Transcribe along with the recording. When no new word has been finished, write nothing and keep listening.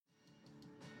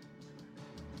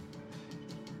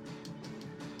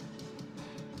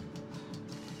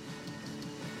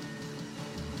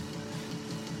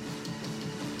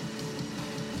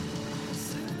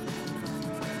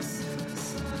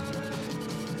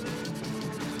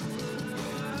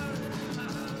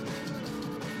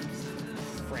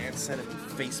can't send any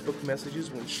Facebook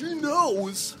messages when she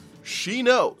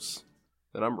knows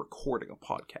that I'm recording a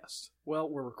podcast. Well,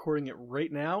 we're recording it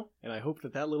right now, and I hope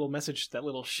that little message, that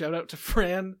little shout out to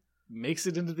Fran, makes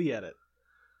it into the edit.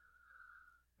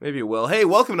 Maybe it will. Hey,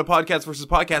 welcome to Podcast versus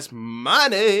Podcast. My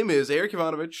name is Eric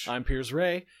Ivanovich. I'm Piers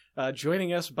Ray.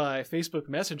 Joining us by Facebook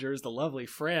Messenger is the lovely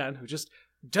Fran, who just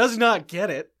does not get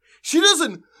it. She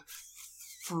doesn't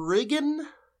friggin'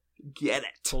 get it.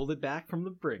 Pulled it back from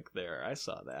the brink there. I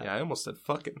saw that. Yeah, I almost said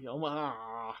fucking. Come on,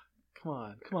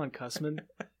 Cussman.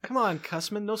 Come on,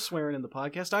 Cussman. No swearing in the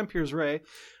podcast. I'm Piers Ray.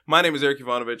 My name is Eric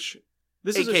Ivanovich,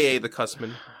 This a.k.a. is the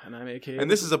Cussman. And I'm a.k.a.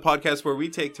 And this is a podcast where we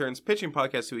take turns pitching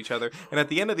podcasts to each other. And at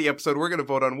the end of the episode, we're going to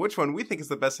vote on which one we think is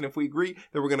the best. And if we agree,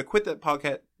 then we're going to quit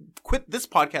this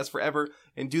podcast forever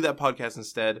and do that podcast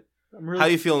instead. How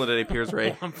you feeling today, Piers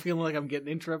Ray? I'm feeling like I'm getting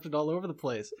interrupted all over the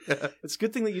place. It's a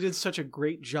good thing that you did such a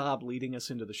great job leading us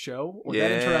into the show. Or that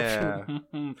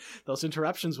interruption. Those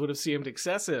interruptions would have seemed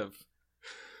excessive.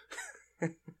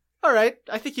 All right,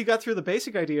 I think you got through the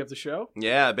basic idea of the show.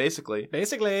 Yeah, basically.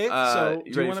 So,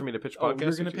 you ready for me to pitch podcast?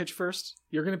 You're going to pitch first?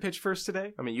 You're going to pitch first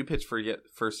today? I mean, you pitched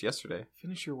first yesterday.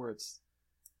 Finish your words.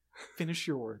 Finish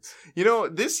your words. You know,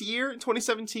 this year,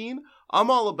 2017, I'm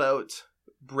all about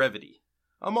brevity.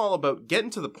 I'm all about getting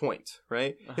to the point,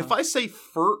 right? Uh-huh. If I say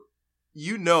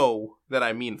you know that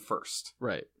I mean first.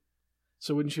 Right.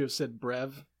 So wouldn't you have said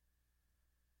brev?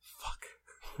 Fuck.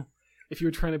 If you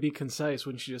were trying to be concise,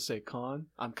 wouldn't you just say con?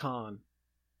 I'm con.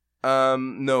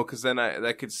 No, because then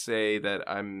that could say that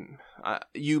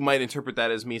you might interpret that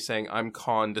as me saying I'm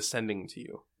condescending to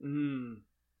you.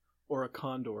 Or a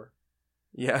condor.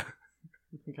 Yeah.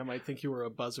 I might think you were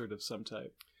a buzzard of some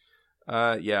type.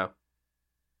 Yeah.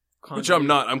 Which I'm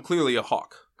not. I'm clearly a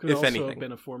hawk, Could if also anything. Have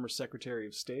been a former Secretary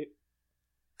of State.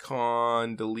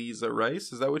 Condoleezza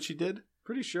Rice? Is that what she did?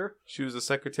 Pretty sure. She was a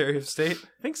Secretary of State?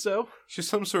 I think so. She's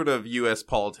some sort of U.S.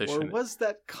 politician. Or was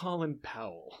that Colin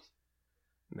Powell?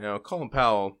 No, Colin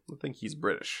Powell, I think he's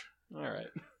British. All right.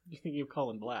 You're thinking of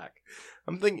Colin Black.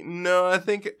 I'm thinking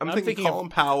Colin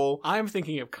Powell. I'm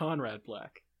thinking of Conrad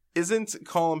Black. Isn't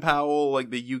Colin Powell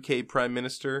like the UK Prime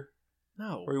Minister?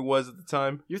 No. Or he was at the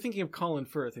time? You're thinking of Colin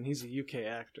Firth, and he's a UK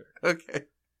actor. Okay.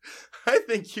 I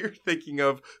think you're thinking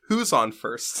of Who's on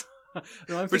First?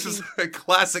 No, which is a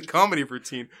classic comedy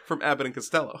routine from Abbott and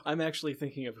Costello. I'm actually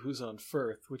thinking of Who's on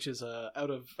Firth, which is a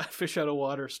fish out of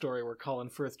water story where Colin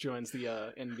Firth joins the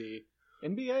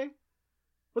NBA?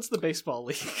 What's the baseball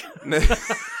league?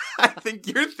 I think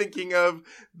you're thinking of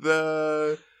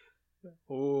the...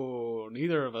 Oh,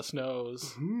 neither of us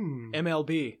knows.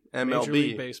 MLB. Major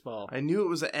League Baseball. I knew it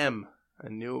was an M.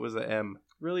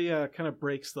 Really kind of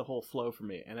breaks the whole flow for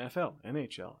me. NFL,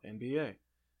 NHL, NBA.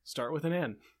 Start with an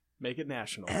N. Make it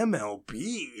national.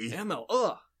 MLB?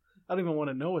 Ugh. I don't even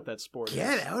want to know what that sport is.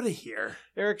 Get out of here.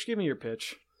 Eric, give me your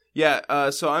pitch.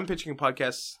 Yeah, so I'm pitching a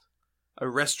podcast, a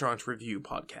restaurant review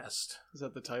podcast. Is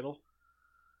that the title?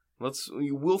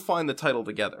 We'll find the title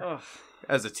together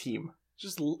as a team.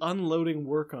 Just unloading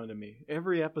work onto me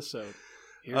every episode.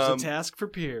 Here's a task for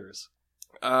Piers.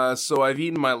 So I've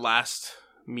eaten my last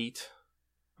meat.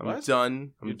 I'm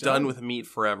done. I'm done with meat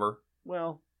forever.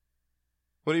 Well...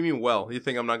 What do you mean, well? You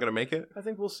think I'm not going to make it? I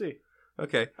think we'll see.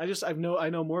 Okay. I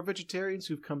know more vegetarians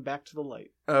who've come back to the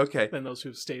light. Okay. Than those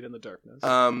who've stayed in the darkness.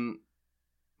 I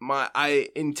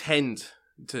intend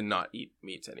to not eat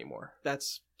meat anymore.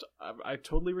 I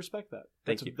totally respect that.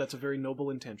 Thank you. That's a very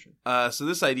noble intention. So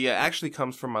this idea actually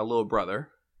comes from my little brother,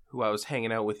 who I was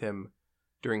hanging out with him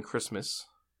during the Christmas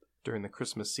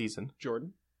season.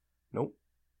 Jordan? Nope.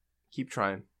 Keep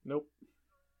trying. Nope.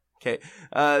 Okay.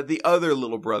 The other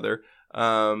little brother,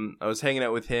 I was hanging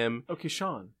out with him. Okay,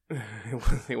 Sean.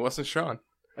 It wasn't Sean.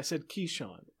 I said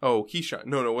Keyshawn. Oh, Keyshawn.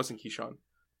 No, it wasn't Keyshawn.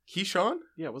 Keyshawn?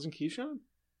 Yeah, it wasn't Keyshawn?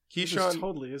 Keyshawn is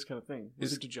totally his kind of thing.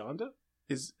 Is it DeJonda?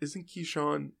 Isn't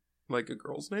Keyshawn like a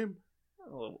girl's name?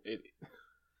 Oh,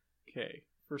 okay.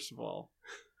 First of all,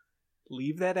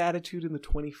 leave that attitude in the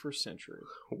 21st century.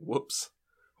 Whoops.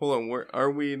 Hold on, where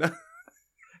are we now?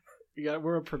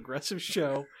 We're a progressive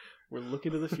show. We're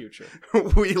looking to the future.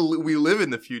 we live in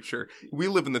the future. We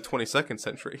live in the 22nd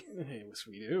century. Yes,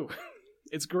 we do.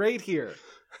 It's great here.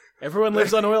 Everyone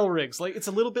lives on oil rigs. It's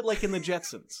a little bit like in the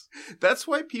Jetsons. That's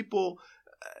why people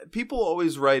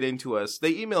always write into us. They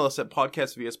email us at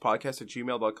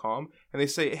podcastvspodcast@gmail.com and they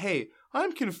say, hey,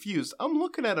 I'm confused. I'm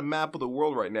looking at a map of the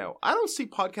world right now. I don't see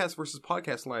Podcast versus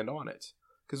Podcast land on it.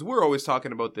 Because we're always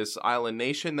talking about this island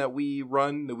nation that we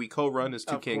co-run as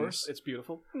Two Kings. Of course, it's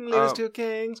beautiful. There's Two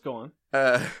Kings. Go on.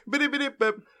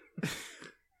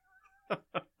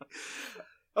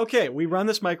 Okay, we run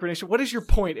this micronation. What is your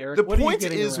point, Eric? The What are you point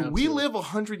getting is around we to? live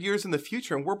 100 years in the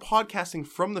future and we're podcasting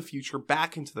from the future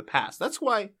back into the past. That's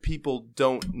why people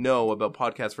don't know about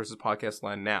Podcast versus Podcast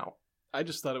Land now. I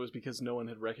just thought it was because no one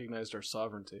had recognized our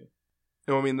sovereignty.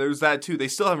 No, I mean, there's that too. They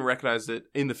still haven't recognized it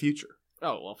in the future.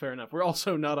 Oh, well, fair enough. We're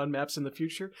also not on maps in the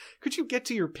future. Could you get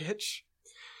to your pitch?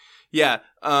 Yeah,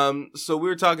 so we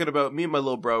were talking about, me and my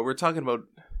little bro, we were talking about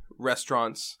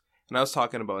restaurants, and I was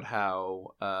talking about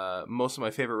how most of my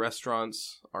favorite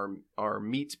restaurants are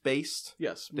meat-based.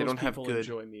 Yes, They most don't have people good-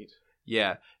 enjoy meat.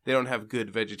 Yeah, they don't have good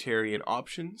vegetarian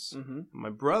options. Mm-hmm. My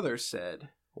brother said,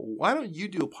 why don't you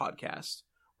do a podcast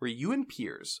where you and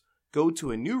Piers go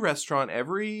to a new restaurant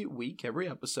every week, every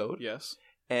episode, Yes.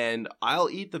 and I'll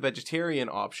eat the vegetarian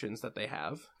options that they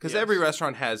have. Because Yes. every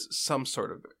restaurant has some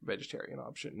sort of vegetarian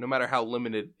option, no matter how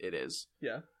limited it is.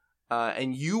 Yeah.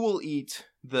 And you will eat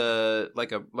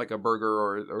like a burger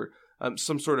or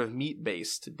some sort of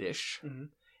meat-based dish. Mhm.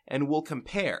 And we'll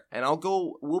compare. And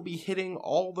we'll be hitting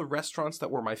all the restaurants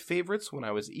that were my favorites when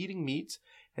I was eating meat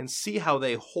and see how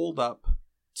they hold up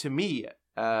to me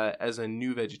as a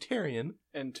new vegetarian.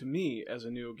 And to me, as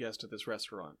a new guest at this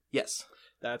restaurant, Yes.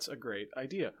 that's a great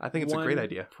idea. I think it's a great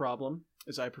idea. Problem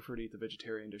is I prefer to eat the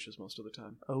vegetarian dishes most of the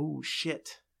time. Oh,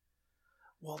 shit.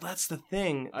 Well, that's the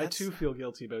thing. I too feel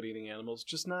guilty about eating animals,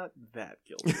 just not that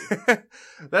guilty.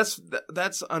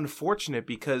 That's unfortunate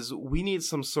because we need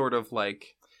some sort of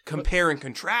like compare and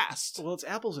contrast. Well, it's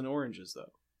apples and oranges,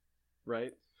 though,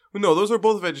 right? No, those are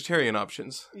both vegetarian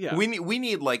options. Yeah. We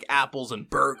need like apples and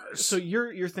burgers. So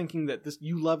you're thinking that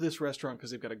you love this restaurant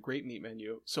because they've got a great meat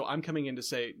menu. So I'm coming in to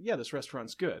say, yeah, this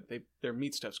restaurant's good. Their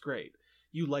meat stuff's great.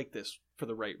 You like this for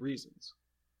the right reasons.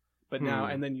 But now,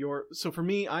 and then so for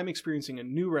me, I'm experiencing a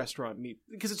new restaurant meat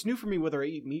because it's new for me whether I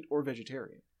eat meat or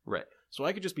vegetarian. Right. So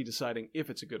I could just be deciding if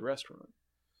it's a good restaurant.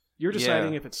 You're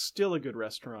deciding if it's still a good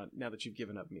restaurant now that you've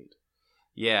given up meat.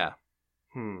 Yeah.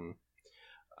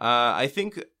 I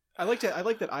think. I like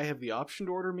that I have the option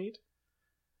to order meat.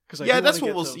 Yeah, that's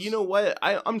what we'll see. You know what?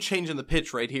 I'm changing the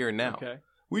pitch right here and now. Okay.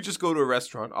 We just go to a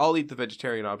restaurant. I'll eat the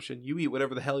vegetarian option. You eat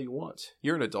whatever the hell you want.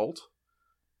 You're an adult.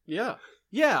 Yeah.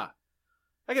 Yeah.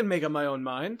 I can make up my own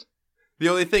mind. The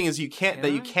only thing is you can't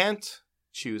Can I? can't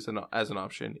choose as an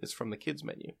option is from the kids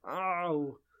menu.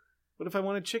 Oh. What if I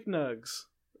wanted chick nugs?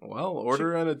 Well,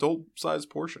 order an adult-sized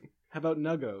portion. How about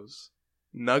nuggos?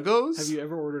 Nuggos? Have you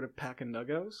ever ordered a pack of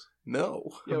nuggos?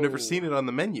 No, Yo. I've never seen it on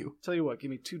the menu. Tell you what,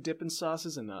 give me 2 dipping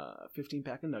sauces and a 15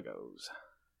 pack of nuggos.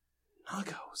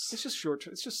 Nuggos. It's just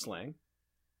it's just slang.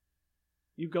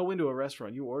 You go into a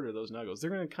restaurant, you order those nuggos. They're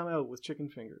going to come out with chicken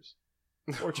fingers.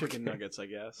 Or chicken Okay. nuggets, I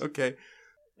guess. Okay.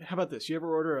 How about this? You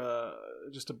ever order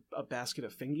just a basket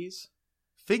of fingies?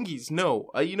 Fingies,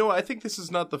 no. You know, I think this is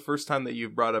not the first time that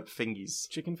you've brought up fingies.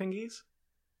 Chicken fingies?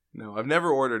 No, I've never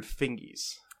ordered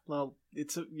fingies. Well,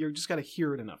 you're just got to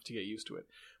hear it enough to get used to it.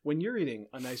 When you're eating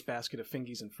a nice basket of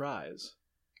fingies and fries,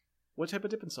 what type of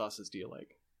dipping sauces do you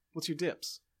like? What's your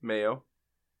dips? Mayo.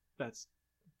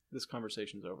 This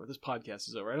conversation's over. This podcast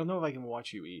is over. I don't know if I can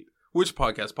watch you eat. Which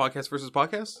podcast? Podcast versus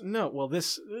podcast? No, well,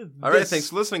 this... All right, thanks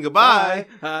for listening. Goodbye.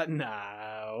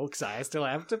 No, because I still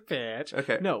have to pitch.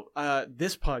 Okay. No,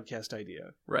 this podcast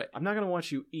idea. Right. I'm not going to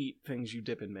watch you eat things you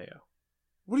dip in mayo.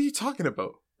 What are you talking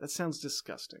about? That sounds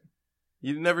disgusting.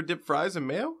 You never dip fries in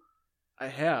mayo? I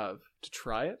have to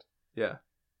try it Yeah.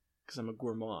 because I'm a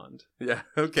gourmand, Yeah,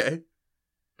 okay.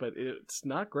 but it's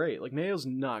not great. Like, mayo's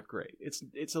not great.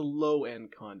 It's a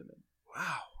low-end condiment.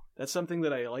 Wow. That's something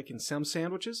that I like in some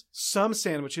sandwiches. Some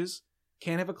sandwiches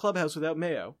can't have a clubhouse without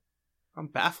mayo. I'm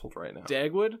baffled right now.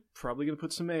 Dagwood, probably going to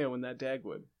put some mayo in that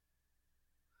Dagwood.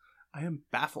 I am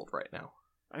baffled right now.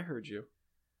 I heard you.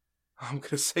 I'm going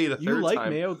to say it a third You like time.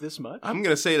 mayo this much? I'm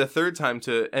going to say it a third time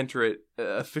to enter it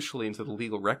officially into the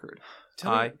legal record.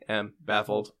 Tell me- I am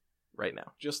baffled right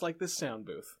now. Just like this sound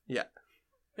booth. Yeah.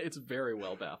 It's very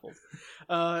well baffled.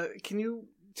 Can you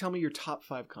tell me your top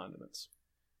 5 condiments?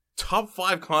 Top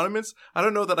 5 condiments? I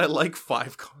don't know that I like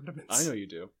 5 condiments. I know you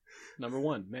do. Number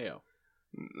 1, mayo.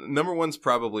 Number 1's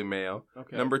probably mayo.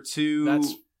 Okay. Number 2...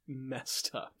 That's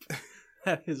messed up.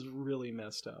 That is really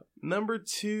messed up. Number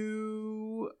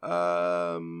 2...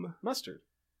 Mustard.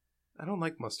 I don't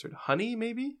like mustard. Honey,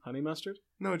 maybe? Honey mustard?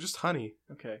 No, just honey.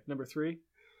 Okay. Number 3?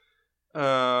 They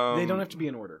They don't have to be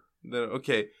in order.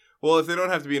 Okay. Well, if they don't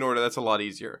have to be in order, that's a lot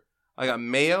easier. I got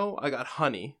mayo. I got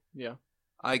honey. Yeah.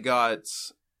 I got...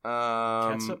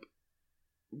 Catsup?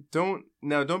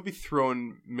 Don't be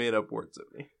throwing made up words at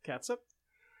me. Catsup?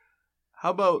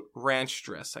 How about ranch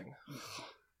dressing?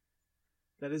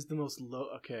 That is the most low...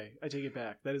 Okay, I take it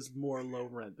back. That is more low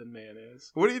rent than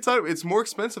mayonnaise. What are you talking about? It's more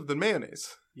expensive than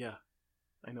mayonnaise. Yeah.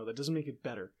 I know, that doesn't make it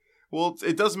better. Well,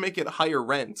 it does make it higher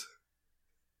rent.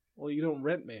 Well, you don't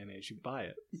rent mayonnaise, you buy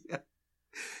it. Yeah.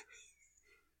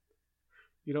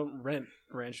 You don't rent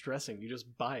ranch dressing, you just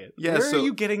buy it. Yeah, Where are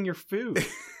you getting your food?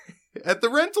 At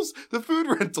the food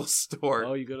rental store.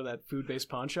 Oh, you go to that food-based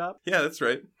pawn shop? Yeah, that's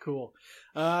right. Cool.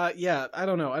 Yeah, I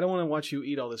don't know. I don't want to watch you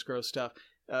eat all this gross stuff.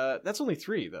 That's only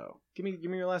 3, though. Give me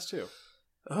your last 2.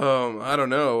 I don't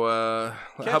know.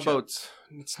 How Ketchup. about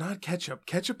it's not ketchup?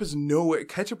 Ketchup is nowhere.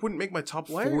 Ketchup wouldn't make my top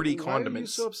 40 condiments. Why are you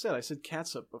so upset? I said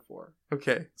catsup before.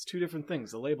 Okay. It's 2 different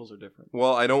things. The labels are different.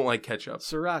 Well, I don't like ketchup.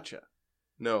 Sriracha.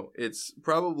 No, it's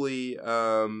probably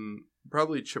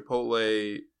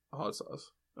Chipotle hot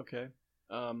sauce. Okay.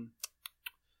 How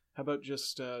about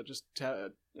just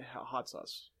hot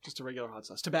sauce? Just a regular hot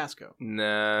sauce. Tabasco.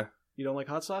 Nah. You don't like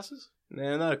hot sauces?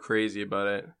 Nah, not crazy about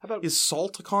it. How about Is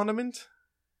salt a condiment?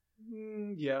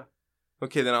 yeah.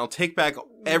 Okay, then I'll take back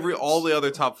all the other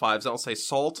top 5s. I'll say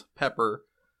salt, pepper,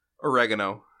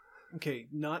 oregano. Okay,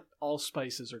 not all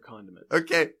spices are condiments.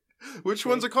 Okay. Which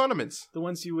ones are condiments? The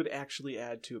ones you would actually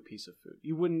add to a piece of food.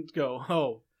 You wouldn't go,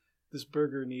 oh, this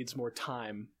burger needs more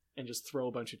thyme, and just throw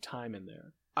a bunch of thyme in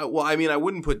there. I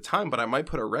wouldn't put thyme, but I might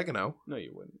put oregano. No,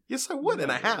 you wouldn't. Yes, I would,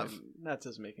 and I have. That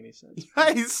doesn't make any sense.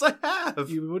 Yes, I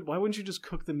have. Why wouldn't you just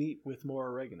cook the meat with more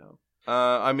oregano?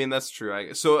 That's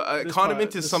true. So a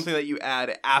condiment is something that you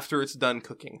add after it's done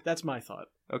cooking. That's my thought.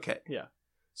 Okay. Yeah.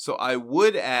 So I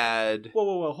would add...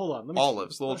 Whoa, hold on.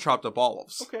 Olives, little chopped up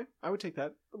olives. Okay, I would take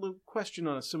that. A little question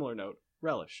on a similar note.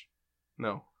 Relish.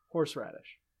 No.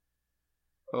 Horseradish.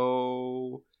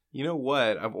 Oh... You know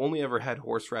what? I've only ever had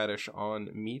horseradish on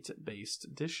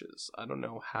meat-based dishes. I don't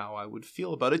know how I would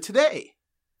feel about it today.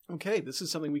 Okay, this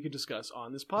is something we could discuss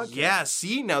on this podcast. Yeah,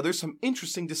 see? Now there's some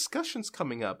interesting discussions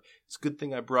coming up. It's a good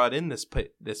thing I brought in this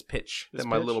pitch that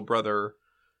my little brother,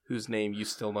 whose name you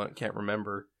still can't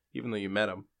remember, even though you met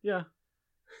him. Yeah.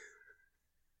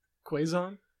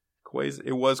 Quazon?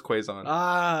 It was Quazon.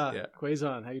 Ah, yeah.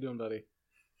 Quazon. How you doing, buddy?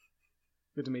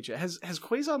 Good to meet you. Has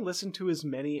Quazon listened to as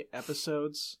many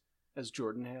episodes as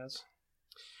Jordan has?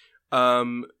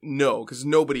 No, because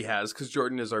nobody has, because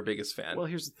Jordan is our biggest fan. Well,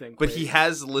 here's the thing. But he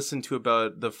has listened to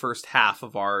about the first half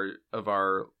of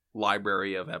our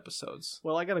library of episodes.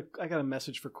 Well, I got a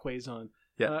message for Quazon.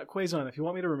 Yeah. Quazon, if you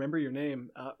want me to remember your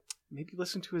name, maybe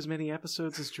listen to as many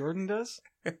episodes as Jordan does?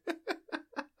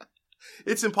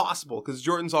 It's impossible, because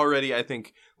Jordan's already, I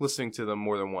think, listening to them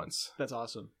more than once. That's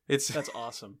awesome. That's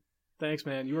awesome. Thanks,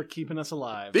 man. You are keeping us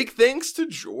alive. Big thanks to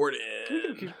Jordan.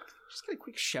 Can we just get a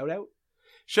quick shout-out?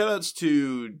 Shout-outs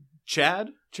to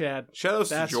Chad. Shout-outs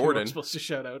to Jordan. That's who we're supposed to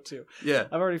shout out to. Yeah.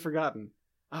 I've already forgotten.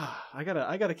 I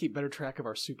gotta keep better track of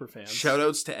our super fans.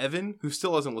 Shout-outs to Evan, who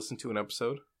still hasn't listened to an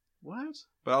episode. What?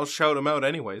 But I'll shout him out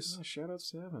anyways. Oh, shout-outs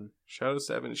to Evan. Shout-outs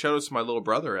to Evan. Shout-outs to my little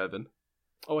brother, Evan.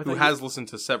 Oh, who has listened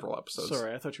to several episodes.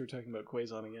 Sorry, I thought you were talking about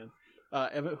Quazon again.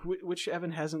 Evan, which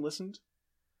Evan hasn't listened?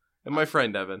 And my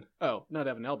friend Evan. Oh, not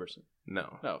Evan Elberson.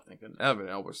 No. Oh, thank goodness. Evan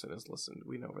Elberson has listened.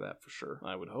 We know that for sure.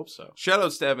 I would hope so.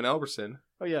 Shoutouts to Evan Elberson.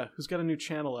 Oh yeah, who's got a new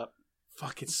channel up.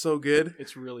 Fuck, it's so good.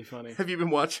 It's really funny. Have you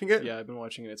been watching it? Yeah, I've been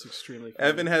watching it. It's extremely funny.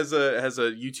 Evan has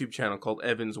a YouTube channel called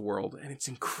Evan's World, and it's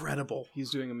incredible.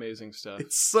 He's doing amazing stuff.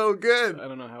 It's so good. I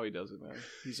don't know how he does it, man.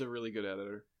 He's a really good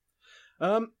editor.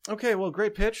 Okay, well,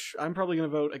 great pitch. I'm probably going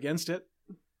to vote against it.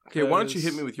 Okay, why don't you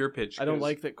hit me with your pitch? I don't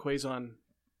like that Quazon...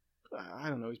 I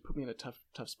don't know, he's put me in a tough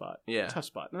spot. Yeah. Tough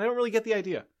spot. And I don't really get the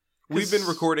idea. We've been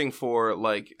recording for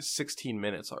like 16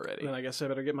 minutes already. Then I guess I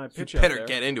better get my pitch out there. Better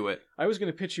get into it. I was going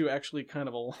to pitch you actually kind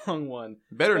of a long one.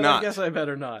 Better not. I guess I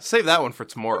better not. Save that one for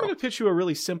tomorrow. I'm going to pitch you a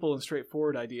really simple and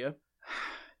straightforward idea.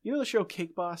 You know the show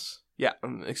Cake Boss? Yeah,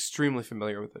 I'm extremely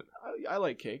familiar with it. I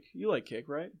like cake. You like cake,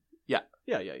 right? Yeah.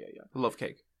 Yeah. I love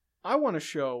cake. I want a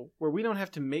show where we don't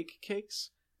have to make cakes,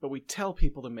 but we tell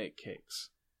people to make cakes.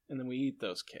 And then we eat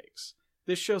those cakes.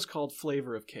 This show's called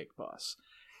Flavor of Cake Boss.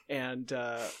 And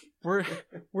we're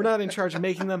not in charge of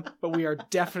making them, but we are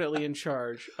definitely in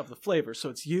charge of the flavor. So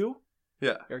it's you,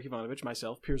 Eric Ivanovich,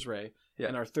 myself, Piers Ray,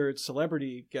 and our third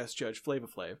celebrity guest judge, Flava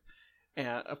Flav.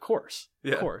 And of course.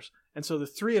 And so the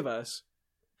three of us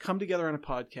come together on a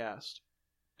podcast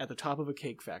at the top of a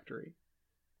cake factory.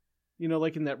 You know,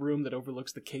 like in that room that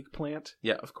overlooks the cake plant?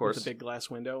 Yeah, of course. With a big glass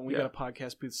window. And we got a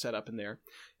podcast booth set up in there.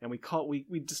 And we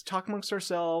just talk amongst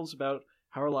ourselves about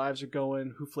how our lives are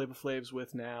going, who Flava Flav's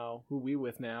with now, who we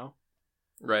with now.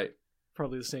 Right.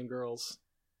 Probably the same girls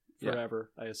forever,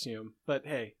 I assume. But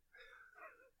hey,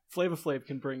 Flava Flav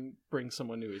can bring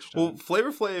someone new each time. Well,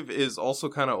 Flavor Flav is also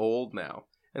kind of old now.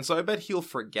 And so I bet he'll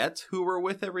forget who we're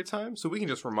with every time, so we can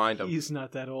just remind him. He's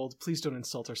not that old. Please don't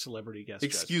insult our celebrity guest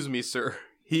judge. Excuse me, sir.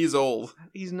 He's old.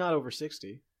 He's not over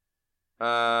 60.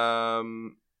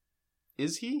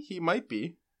 Is he? He might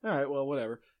be. All right, well,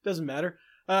 whatever. Doesn't matter.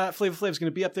 Flavor Flav's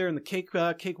going to be up there in the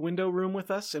cake window room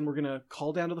with us, and we're going to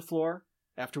call down to the floor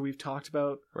after we've talked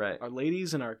about our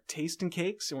ladies and our taste in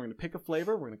cakes, and we're going to pick a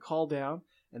flavor. We're going to call down,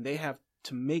 and they have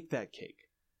to make that cake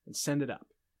and send it up.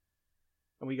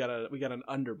 And we got an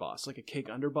underboss, like a cake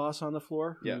underboss on the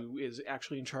floor, who is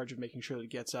actually in charge of making sure that it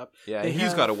gets up. Yeah,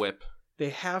 he's got a whip. They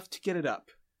have to get it up,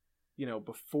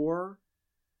 before...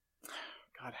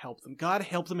 God help them. God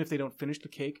help them if they don't finish the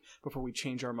cake before we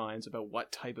change our minds about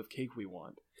what type of cake we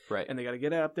want. Right. And they got to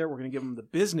get it up there. We're going to give them the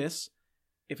business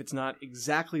if it's not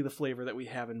exactly the flavor that we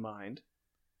have in mind.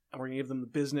 And we're going to give them the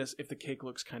business if the cake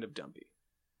looks kind of dumpy.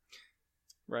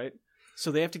 Right?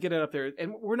 So they have to get it up there.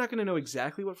 And we're not going to know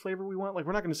exactly what flavor we want. Like,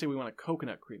 we're not going to say we want a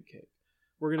coconut cream cake.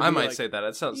 We're going to I might say that.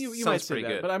 It sounds pretty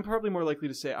good. But I'm probably more likely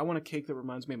to say, I want a cake that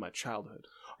reminds me of my childhood.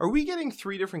 Are we getting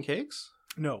 3 different cakes?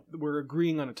 No. We're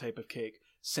agreeing on a type of cake.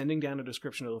 Sending down a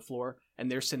description of the floor,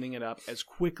 and they're sending it up as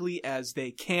quickly as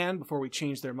they can before we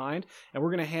change their mind. And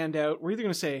we're going to hand out, we're either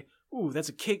going to say, ooh, that's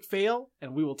a cake fail,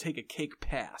 and we will take a cake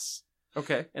pass.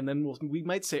 Okay. And then we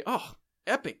might say, oh,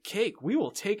 epic cake, we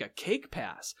will take a cake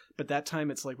pass. But that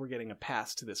time it's like we're getting a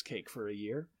pass to this cake for a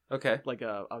year. Okay. Like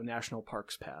a national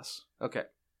parks pass. Okay.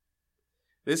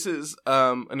 This is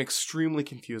an extremely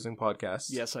confusing podcast.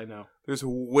 Yes, I know. There's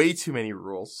way too many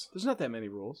rules. There's not that many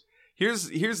rules. Here's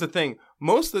the thing.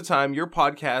 Most of the time, your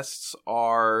podcasts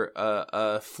are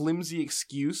a flimsy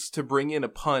excuse to bring in a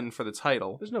pun for the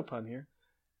title. There's no pun here.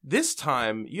 This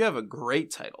time, you have a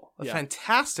great title. A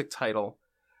fantastic title.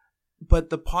 But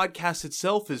the podcast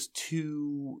itself is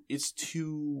too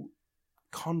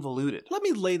convoluted. Let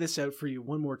me lay this out for you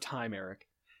one more time, Eric.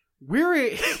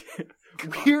 We're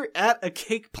at a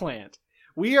cake plant.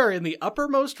 We are in the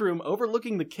uppermost room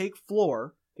overlooking the cake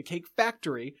floor, the cake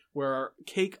factory, where our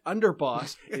cake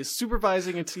underboss is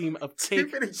supervising a team of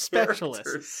cake specialists.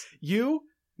 Characters. You,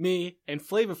 me, and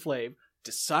Flava Flav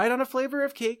decide on a flavor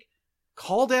of cake,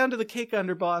 call down to the cake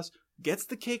underboss, gets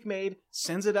the cake made,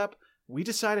 sends it up. We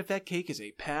decide if that cake is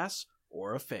a pass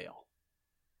or a fail.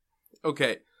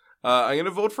 Okay, I'm going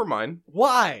to vote for mine.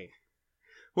 Why?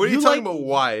 What are you talking about,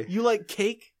 why? You like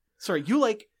cake? Sorry, you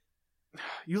like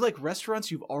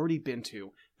restaurants you've already been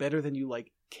to better than you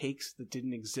like cakes that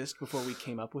didn't exist before we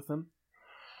came up with them?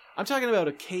 I'm talking about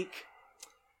a cake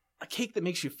that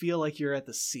makes you feel like you're at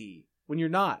the sea when you're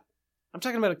not. I'm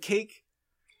talking about a cake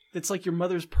that's like your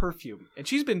mother's perfume, and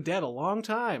she's been dead a long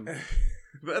time.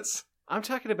 I'm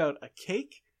talking about a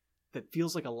cake that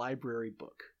feels like a library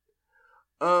book.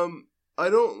 I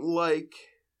don't like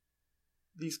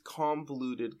these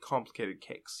convoluted, complicated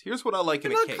cakes. Here's what I like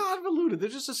in a cake. They're not convoluted. They're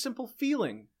just a simple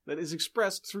feeling that is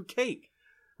expressed through cake.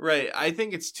 Right. I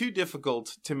think it's too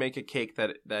difficult to make a cake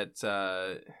that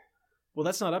Well,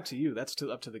 that's not up to you. That's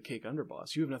up to the cake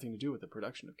underboss. You have nothing to do with the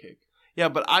production of cake. Yeah,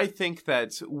 but I think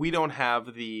that we don't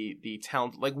have the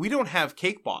talent. Like, we don't have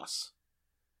Cake Boss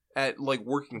at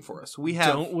working for us. We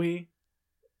have. Don't we?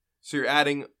 So you're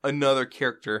adding another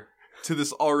character to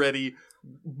this already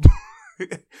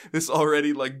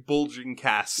bulging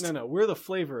cast. No, we're the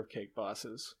flavor of Cake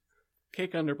Bosses.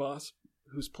 Cake Underboss,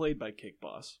 who's played by Cake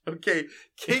Boss. Okay,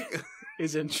 Cake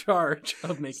is in charge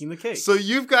of making the cake. So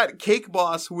you've got Cake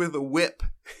Boss with a whip,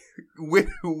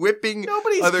 whipping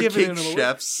Nobody's other giving cake him a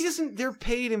chefs. He doesn't. They're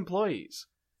paid employees.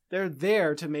 They're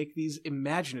there to make these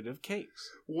imaginative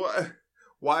cakes. What?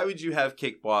 Why would you have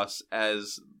Cake Boss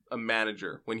as a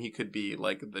manager when he could be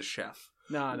like the chef?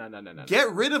 No.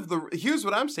 Get rid of here's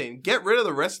what I'm saying. Get rid of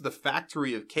the rest of the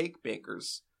factory of cake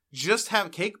makers. Just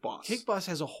have Cake Boss. Cake Boss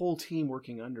has a whole team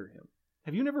working under him.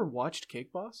 Have you never watched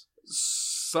Cake Boss?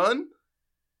 Son,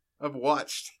 I've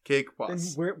watched Cake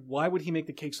Boss. Then why would he make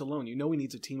the cakes alone? You know he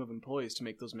needs a team of employees to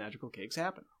make those magical cakes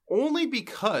happen. Only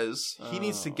because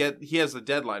he has a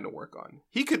deadline to work on.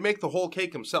 He could make the whole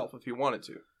cake himself if he wanted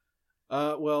to.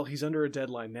 Well, he's under a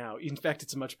deadline now. In fact,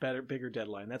 it's a much bigger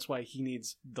deadline. That's why he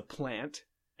needs the plant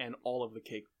and all of the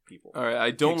cake people. All right,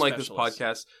 I don't like this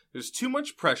podcast. There's too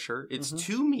much pressure. It's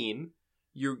too mean.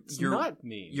 You're not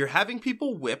mean. You're having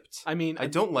people whipped. I mean, I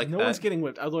don't like that. No one's getting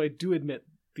whipped, although I do admit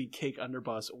the cake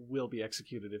underboss will be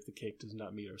executed if the cake does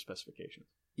not meet our specifications.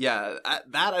 Yeah,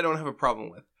 that I don't have a problem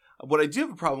with. What I do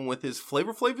have a problem with is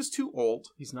Flavor Flav is too old.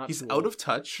 He's not. He's too out old. of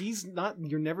touch. He's not.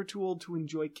 You're never too old to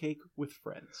enjoy cake with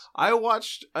friends. I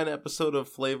watched an episode of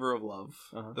Flavor of Love,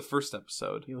 the first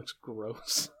episode. He looks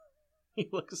gross. He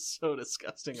looks so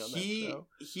disgusting on that show.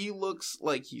 He looks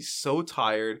like he's so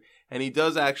tired, and he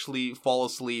does actually fall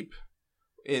asleep.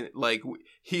 I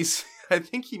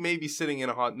think he may be sitting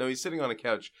he's sitting on a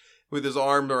couch with his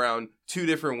arm around two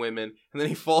different women, and then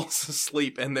he falls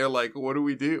asleep, and they're like, "What do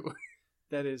we do?"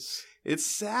 That is It's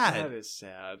sad. That is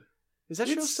sad. Is that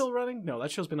show It's- still running? No,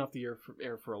 that show's been off the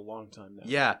air for a long time now.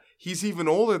 Yeah, he's even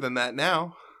older than that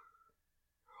now.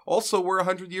 Also, we're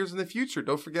 100 years in the future.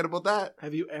 Don't forget about that.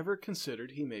 Have you ever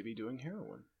considered he may be doing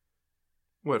heroin?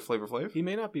 What, Flavor Flav? He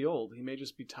may not be old. He may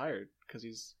just be tired because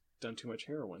he's done too much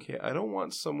heroin. Okay, I don't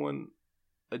want someone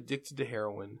addicted to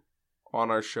heroin on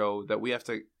our show that we have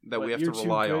to But rely you're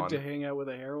too on. good to hang out with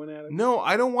a heroin addict? No,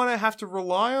 I don't want to have to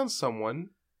rely on someone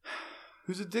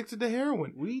who's addicted to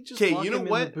heroin. We just 'Kay, lock you know him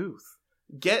what? in the booth.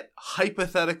 Get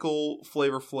hypothetical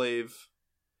Flavor Flav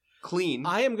clean.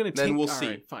 I am going to Then we'll all see.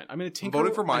 right, fine. I'm going to tinker.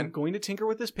 voting for mine. I'm going to tinker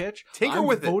with this pitch. Tinker I'm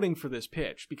with it. voting for this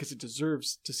pitch because it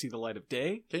deserves to see the light of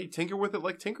day. Okay, tinker with it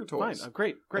like Tinker Fine. Toys.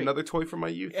 Great. Another toy from my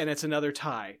youth. And it's another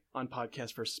tie on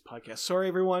podcast versus podcast. Sorry,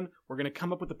 everyone. We're going to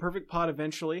come up with the perfect pod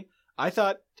eventually. I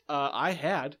thought I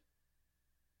had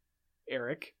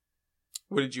Eric.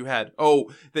 What did you had?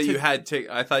 Oh, that you had.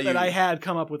 I thought you. That I had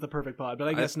come up with the perfect pod, but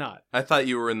I guess not. I thought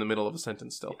you were in the middle of a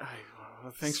sentence still.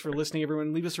 Thanks for listening,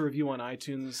 everyone. Leave us a review on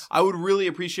iTunes. I would really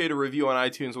appreciate a review on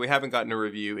iTunes. We haven't gotten a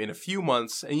review in a few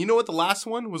months. And you know what? The last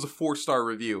one was a 4-star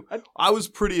review. I was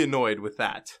pretty annoyed with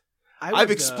that.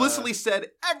 I've explicitly said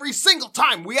every single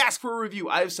time we ask for a review,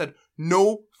 I have said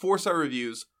no 4-star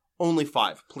reviews, only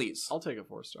 5, please. I'll take a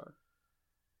 4-star.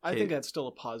 I Okay. think that's still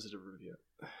a positive review.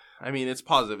 I mean, it's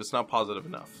positive. It's not positive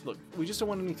enough. Look, we just don't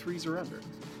want any 3s or under.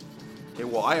 Okay,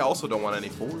 well, I also don't want any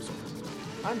 4s.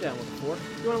 I'm down with a 4.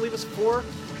 You want to leave us a 4?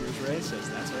 Piers Ray says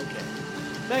that's okay.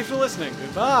 Thanks for listening.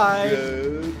 Goodbye.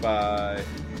 Goodbye.